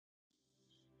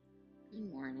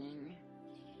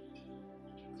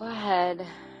Go ahead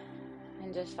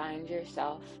and just find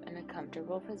yourself in a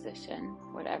comfortable position,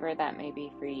 whatever that may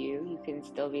be for you. You can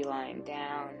still be lying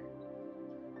down,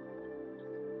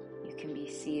 you can be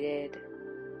seated.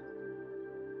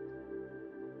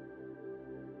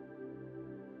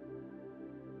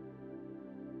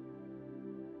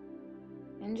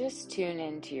 And just tune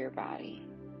into your body.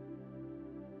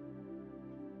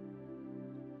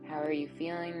 How are you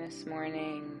feeling this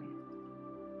morning?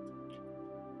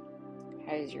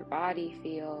 How does your body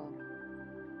feel?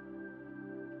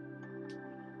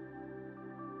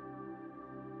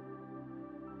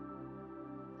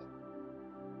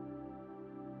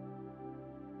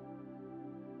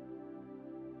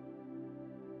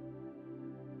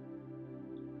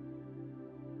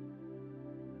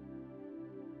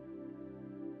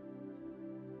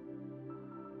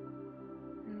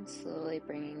 And slowly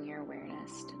bringing your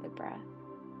awareness to the breath.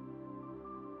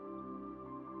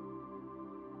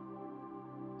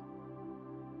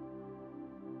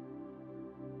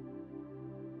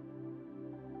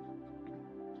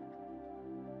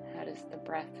 How does the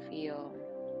breath feel?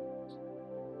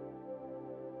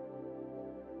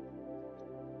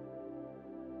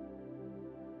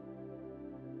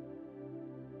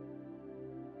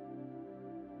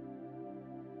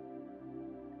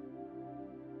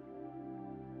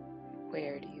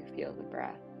 Where do you feel the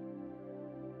breath?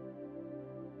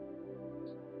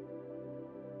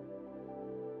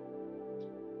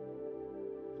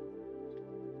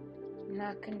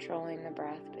 Not controlling the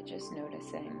breath, but just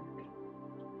noticing.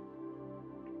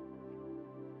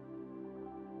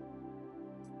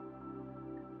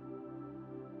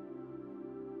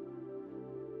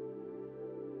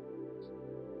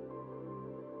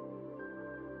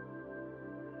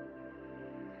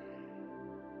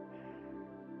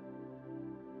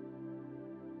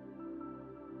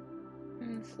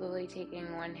 And slowly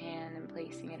taking one hand and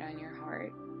placing it on your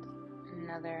heart,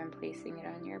 another and placing it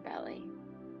on your belly.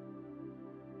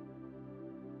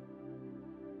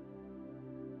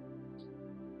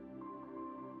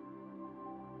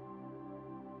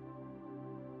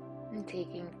 And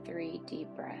taking 3 deep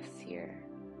breaths here.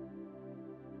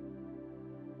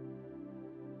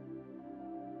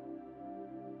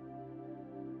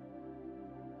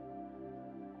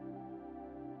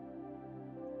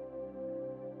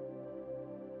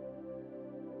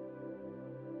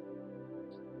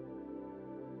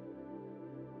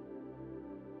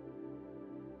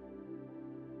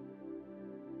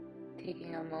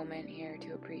 Taking a moment here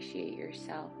to appreciate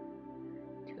yourself,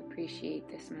 to appreciate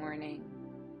this morning,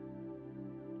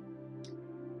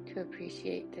 to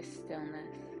appreciate this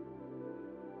stillness.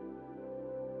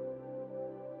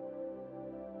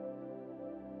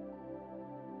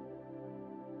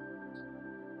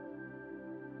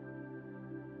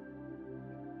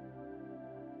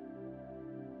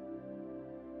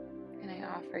 And I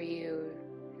offer you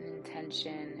an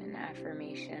intention, an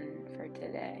affirmation for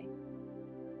today.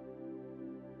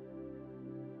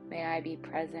 May I be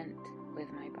present with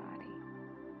my body.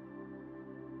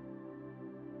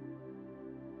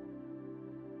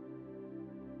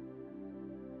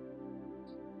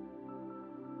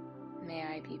 May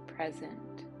I be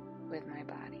present with my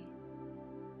body.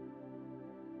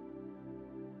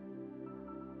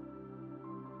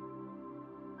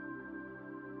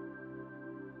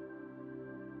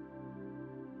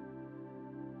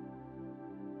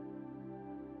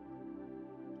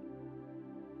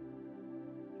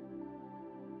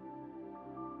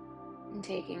 And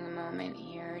taking a moment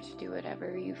here to do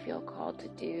whatever you feel called to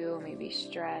do, maybe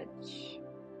stretch,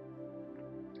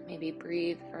 maybe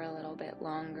breathe for a little bit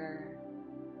longer.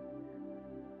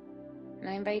 And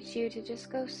I invite you to just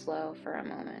go slow for a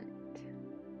moment.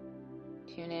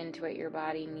 Tune in to what your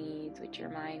body needs, what your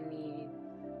mind needs.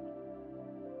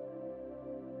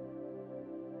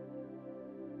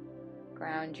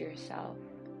 Ground yourself.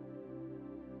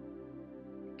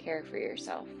 Care for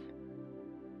yourself.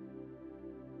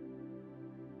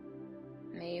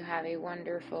 May you have a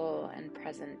wonderful and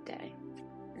present day.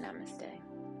 Namaste.